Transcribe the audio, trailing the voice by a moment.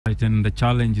And the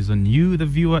challenge is on you, the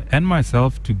viewer, and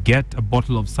myself to get a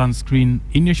bottle of sunscreen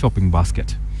in your shopping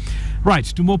basket. Right,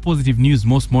 to more positive news,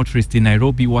 most motorists in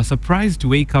Nairobi were surprised to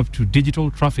wake up to digital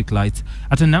traffic lights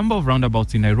at a number of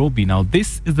roundabouts in Nairobi. Now,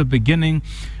 this is the beginning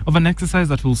of an exercise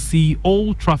that will see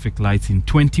all traffic lights in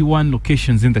 21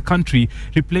 locations in the country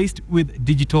replaced with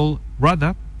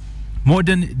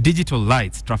modern digital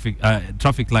lights,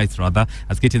 traffic lights rather.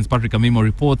 As KTN's Patrick Amimo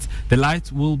reports, the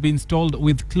lights will be installed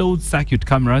with closed-circuit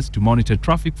cameras to monitor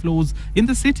traffic flows in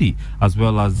the city, as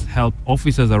well as help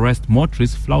officers arrest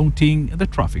motorists flouting the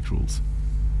traffic rules.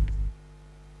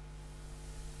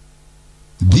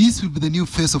 This will be the new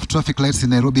face of traffic lights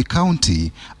in Nairobi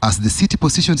County as the city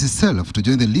positions itself to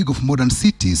join the League of Modern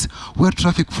Cities, where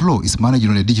traffic flow is managed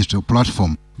on a digital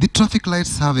platform. The traffic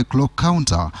lights have a clock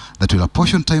counter that will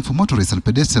apportion time for motorists and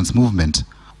pedestrians' movement.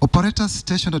 Operators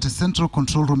stationed at a central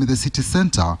control room in the city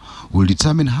center will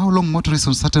determine how long motorists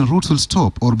on certain routes will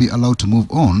stop or be allowed to move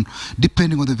on,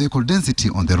 depending on the vehicle density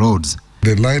on the roads.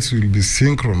 The lights will be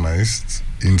synchronized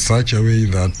in such a way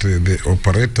that the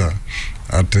operator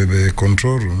at the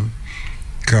control room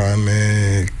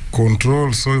can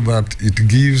control so that it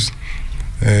gives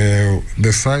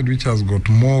the side which has got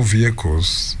more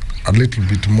vehicles a little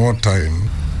bit more time.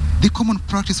 The common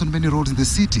practice on many roads in the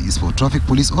city is for traffic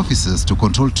police officers to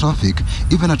control traffic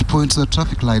even at points where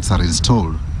traffic lights are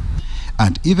installed.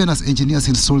 And even as engineers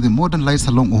installed the modern lights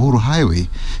along Uhuru Highway,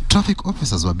 traffic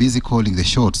officers were busy calling the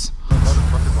shots.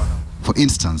 For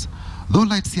instance, though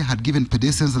lights here had given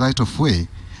pedestrians the right of way,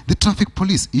 the traffic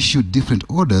police issued different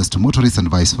orders to motorists and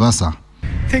vice versa.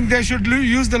 I think they should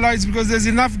use the lights because there's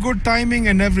enough good timing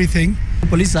and everything.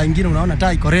 Police saa ingine unaona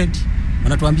taa iko red,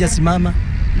 wanatuambia simama.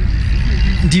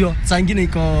 Ndio, saa ingine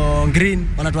iko green,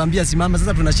 wanatuambia simama.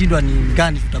 Sasa tunashindwa ni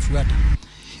gani tutafuata.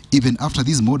 Even after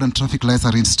these modern traffic lights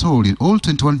are installed in all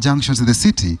 21 junctions in the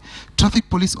city, traffic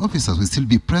police officers will still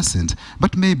be present,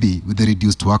 but maybe with a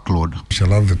reduced workload. We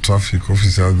shall have the traffic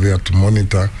officers there to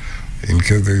monitor in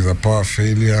case there is a power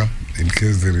failure, in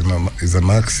case there is an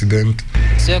accident.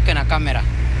 Siweke na kamera.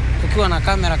 Ukiwa na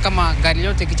kamera kama gari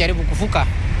lote kijaribu kuvuka,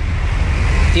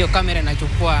 hiyo kamera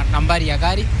inachukua nambari ya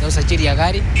gari, na usajili ya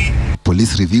gari.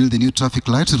 Police revealed the new traffic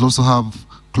lights will also have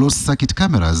closed-circuit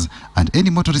cameras, and any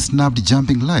motorist snapped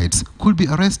jumping lights could be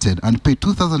arrested and pay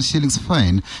 2,000 shillings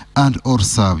fine and or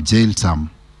serve jail term.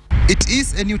 It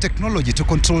is a new technology to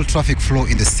control traffic flow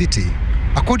in the city.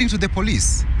 According to the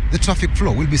police, the traffic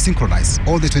flow will be synchronized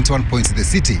all the 21 points in the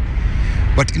city.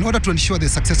 But in order to ensure the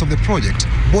success of the project,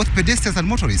 both pedestrians and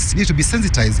motorists need to be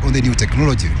sensitized on the new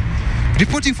technology.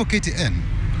 Reporting for KTN,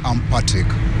 I'm Patrick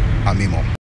Amimo.